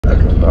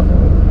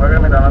Okay,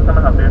 McDonald, can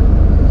I help you?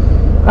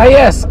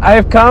 Yes,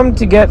 I've come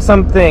to get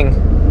something.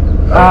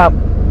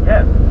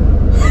 Yes.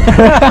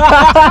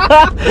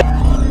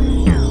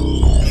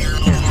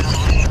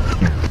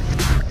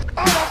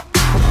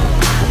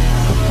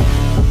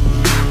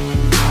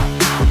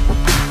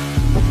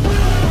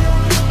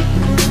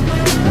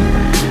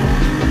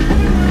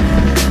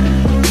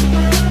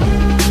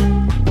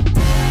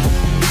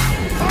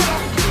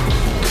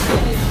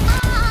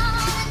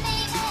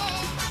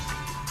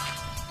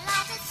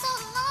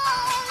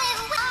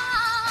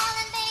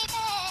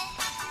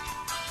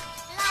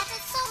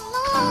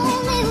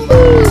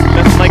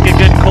 That's like a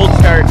good cold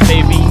start,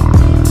 baby.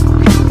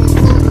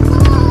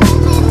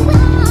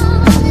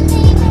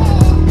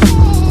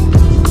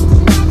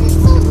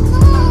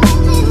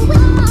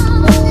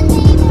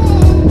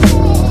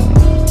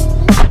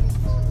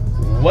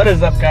 What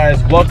is up,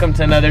 guys? Welcome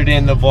to another day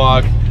in the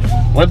vlog.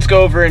 Let's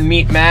go over and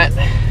meet Matt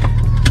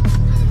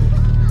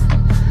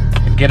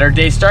and get our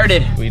day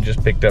started. We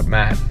just picked up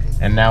Matt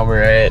and now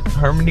we're at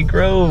Harmony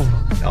Grove,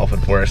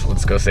 Alfred Forest.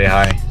 Let's go say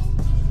hi.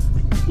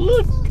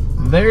 Look,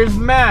 there's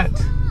Matt.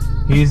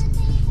 He's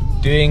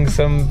doing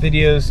some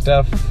video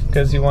stuff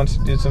because he wants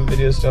to do some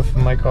video stuff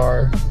in my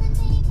car.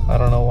 I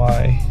don't know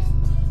why.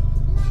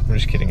 I'm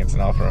just kidding, it's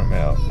an Alfa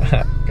Romeo.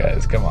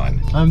 Guys, come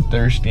on. I'm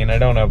thirsty and I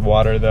don't have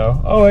water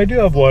though. Oh, I do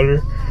have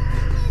water.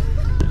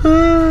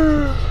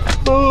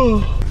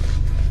 Oh.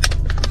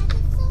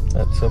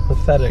 That's so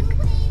pathetic.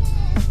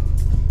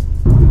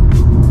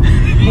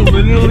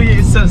 Literally,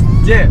 it says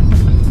dip.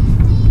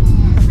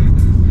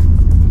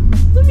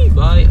 Let me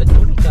buy a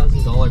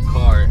 $20,000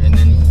 car and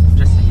then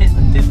just hit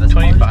the dip. That's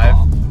 25.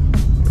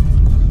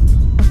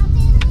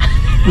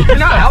 You're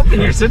not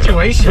helping your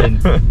situation.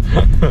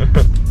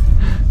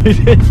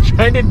 He's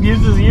trying to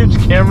use this huge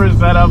camera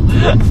setup.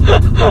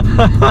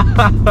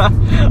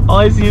 All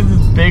I see is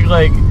this big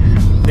like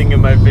thing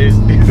in my face,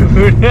 dude.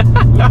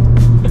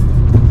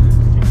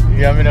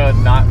 You want me to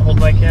not hold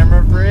my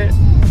camera for it?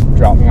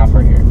 Drop me off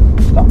right here.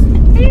 Stop.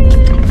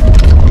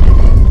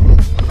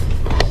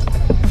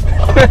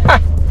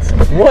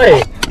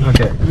 Wait.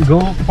 Okay,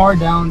 go far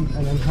down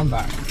and then come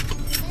back.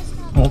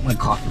 I want my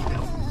coffee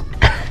now.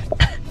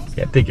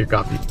 Yeah, take your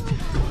coffee.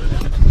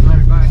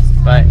 Alright, bye.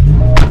 Bye.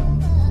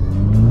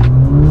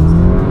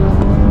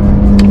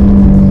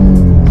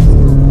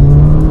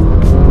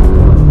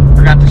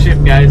 Forgot to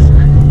shift, guys.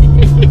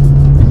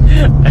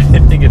 I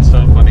think it's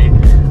so funny.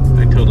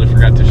 I totally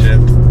forgot to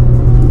shift.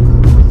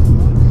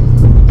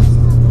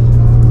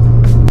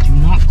 Do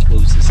not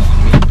close this on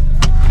me.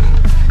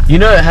 You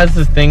know it has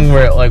this thing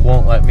where it like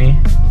won't let me.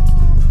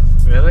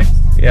 Really?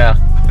 Yeah.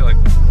 I feel like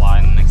there's a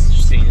line next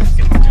scene is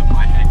gonna jump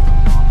my head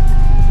going off.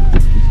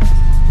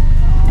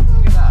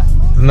 Look at that.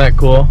 Isn't that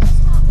cool?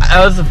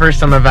 That was the first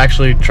time I've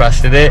actually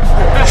trusted it.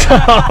 So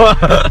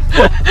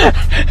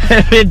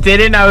if it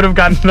didn't, I would have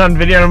gotten it on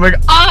video and I'm like,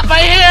 ah, my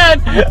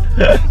hand!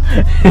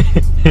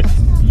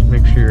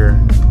 Make sure you're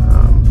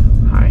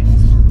high.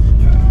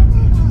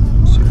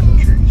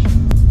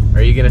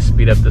 Are you gonna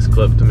speed up this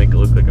clip to make it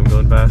look like I'm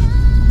going fast?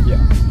 Yeah.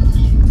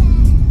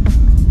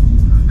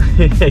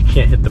 I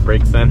can't hit the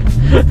brakes then.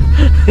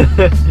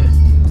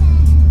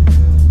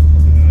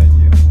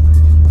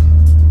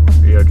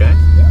 Are you okay?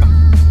 Yeah.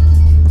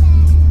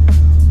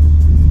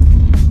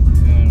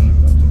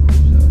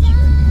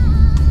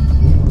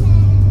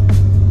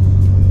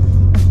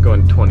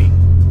 Going 20.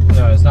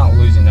 No, it's not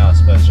losing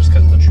us, but it's just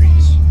because of the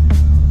trees.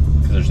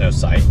 Because there's no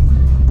sight,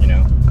 you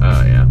know?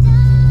 Oh, yeah.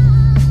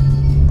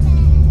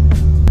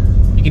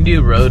 You can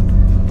do road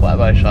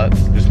flyby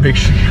shots. Just make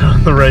sure you're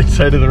on the right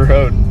side of the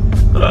road.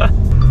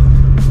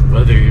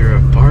 Whether you're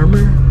a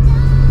farmer,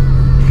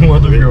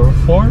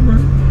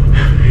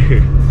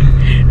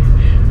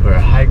 or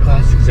a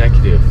high-class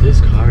executive,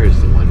 this car is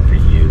the one for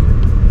you.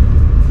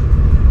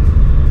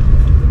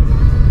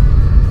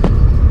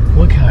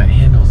 Look how it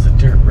handles the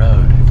dirt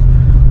road.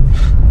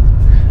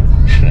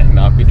 Should I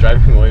not be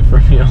driving away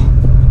from you?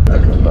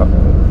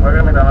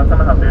 Okay, McDonald,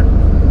 can I help you?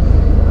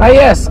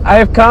 Yes,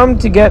 I've come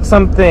to get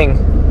something.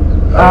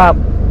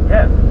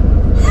 Yes.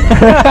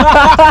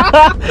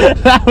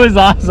 That was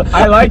awesome.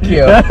 I like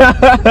you.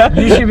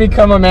 You should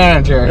become a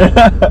manager.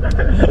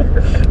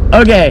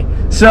 Okay,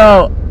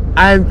 so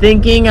I'm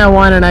thinking I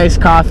want an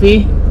iced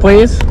coffee,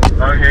 please.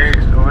 Okay,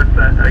 what's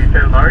that? You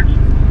said large?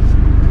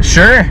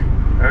 Sure.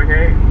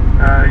 Okay,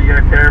 you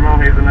got caramel,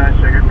 hazelnut,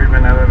 sugar-free,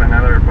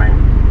 vanilla, or plain?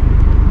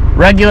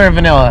 Regular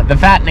vanilla, the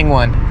fattening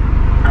one.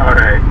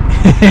 Alright.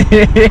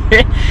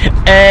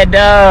 And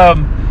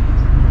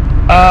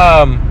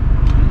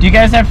do you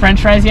guys have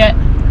French fries yet?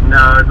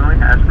 No, it's only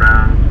hash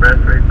browns. Fresh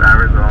baked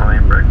hours only,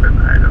 breakfast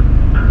items.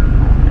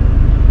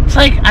 It's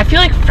like, I feel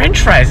like French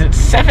fries. It's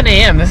 7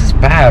 a.m. This is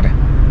bad.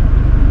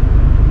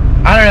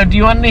 I don't know. Do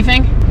you want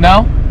anything?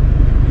 No?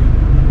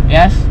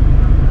 Yes?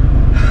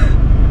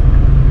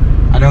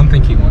 I don't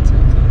think he wants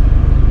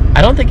anything.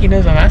 I don't think he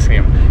knows I'm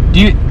asking him. Do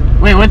you...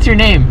 Wait, what's your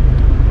name?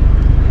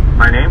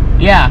 My name?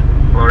 Yeah.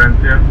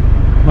 Laurencio.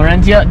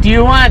 Laurencio. Do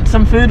you want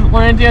some food,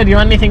 Laurencio? Do you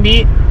want anything to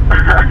eat?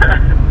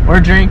 Or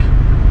drink?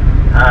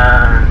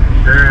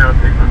 Sure, I'll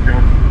take something.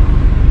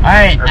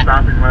 Alright. A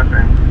sausage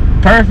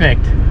muffin.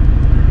 Perfect.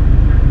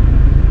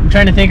 I'm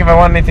trying to think if I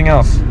want anything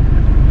else.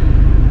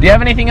 Do you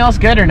have anything else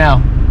good or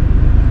no?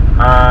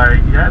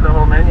 Yeah, the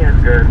whole menu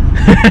is good.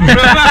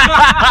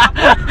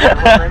 The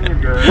whole menu is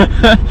good.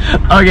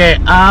 Okay,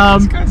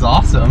 This guy's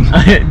awesome.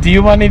 do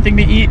you want anything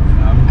to eat?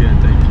 I'm good,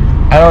 thank you.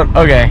 I don't,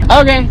 okay.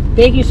 Okay,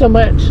 thank you so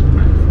much.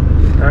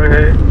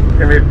 Okay,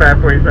 give me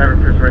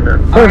 547 first window.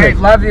 Alright,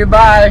 love you,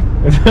 bye.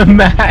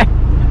 Matt.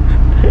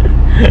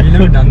 You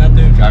never done that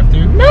through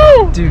drive-thru?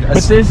 No! Dude,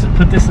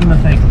 Put this in the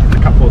thing, the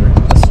cup holder.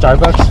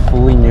 Starbucks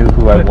fully knew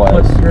who I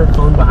was. Put your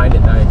phone behind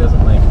it now, it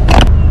doesn't like...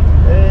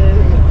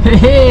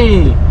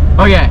 Hey!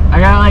 Okay, I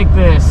got like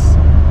this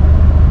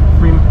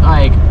free,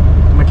 like,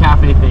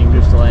 McCafe thing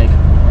just to like...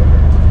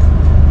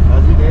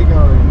 How's your day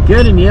going?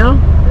 Good, and you?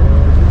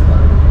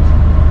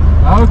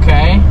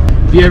 Okay.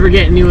 Do you ever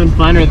get anyone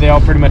fun, or are they all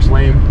pretty much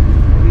lame?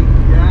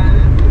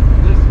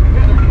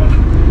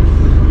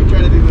 We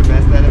try to do the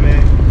best out of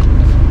it.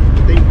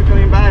 Thanks for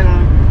coming by,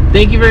 though.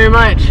 Thank you very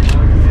much.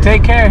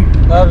 Take care.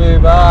 Love you,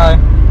 bye.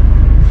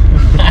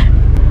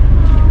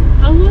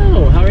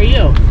 Hello, how are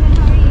you?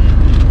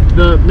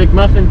 The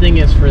McMuffin thing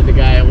is for the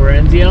guy,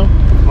 Laurencio.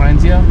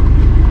 Laurencio?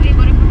 Are you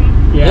voting for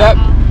him? Yeah. Yep.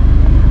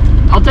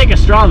 I'll take a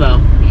straw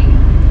though.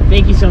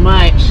 Thank you so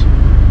much.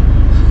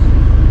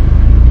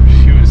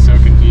 She was so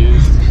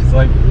confused. She's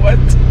like, what?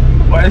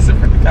 Why is it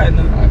for the guy in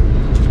the back?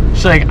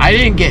 She's like, I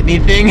didn't get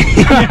anything.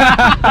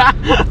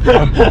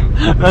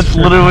 That's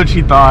literally what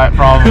she thought,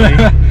 probably.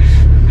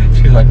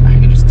 She's like, I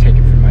can just take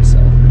it for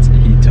myself.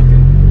 He took it.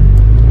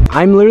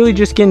 I'm literally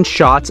just getting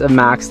shots of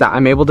Max that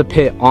I'm able to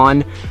put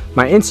on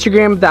my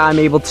Instagram, that I'm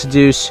able to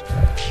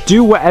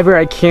do whatever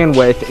I can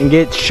with, and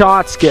get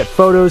shots, get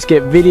photos,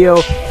 get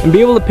video, and be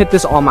able to put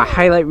this on my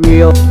highlight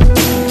reel.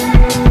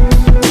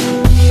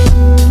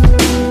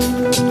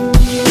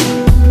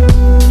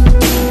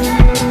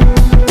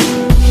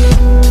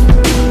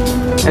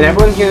 And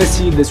everyone's gonna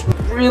see this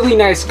really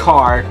nice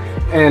car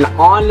and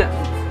on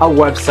a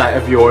website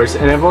of yours,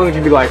 and everyone's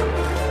gonna be like,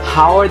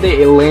 how are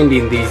they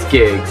landing these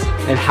gigs,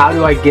 and how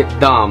do I get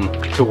them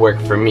to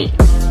work for me?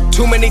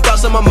 Too many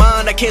thoughts on my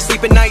mind, I can't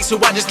sleep at night, so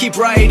I just keep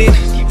writing.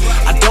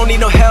 I don't need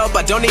no help,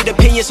 I don't need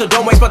opinions, so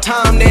don't waste my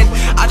time then.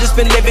 I just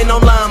been living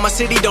online, my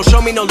city don't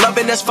show me no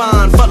loving, that's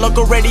fine. Fuck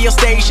local radio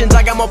stations,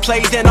 I got more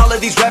plays than all of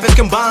these rappers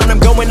combined. I'm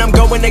going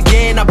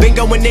again, I've been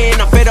going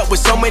in, I'm fed up with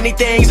so many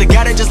things, I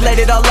gotta just let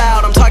it all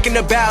out. I'm talking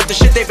about the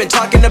shit they've been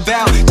talking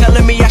about,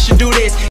 telling me I should do this.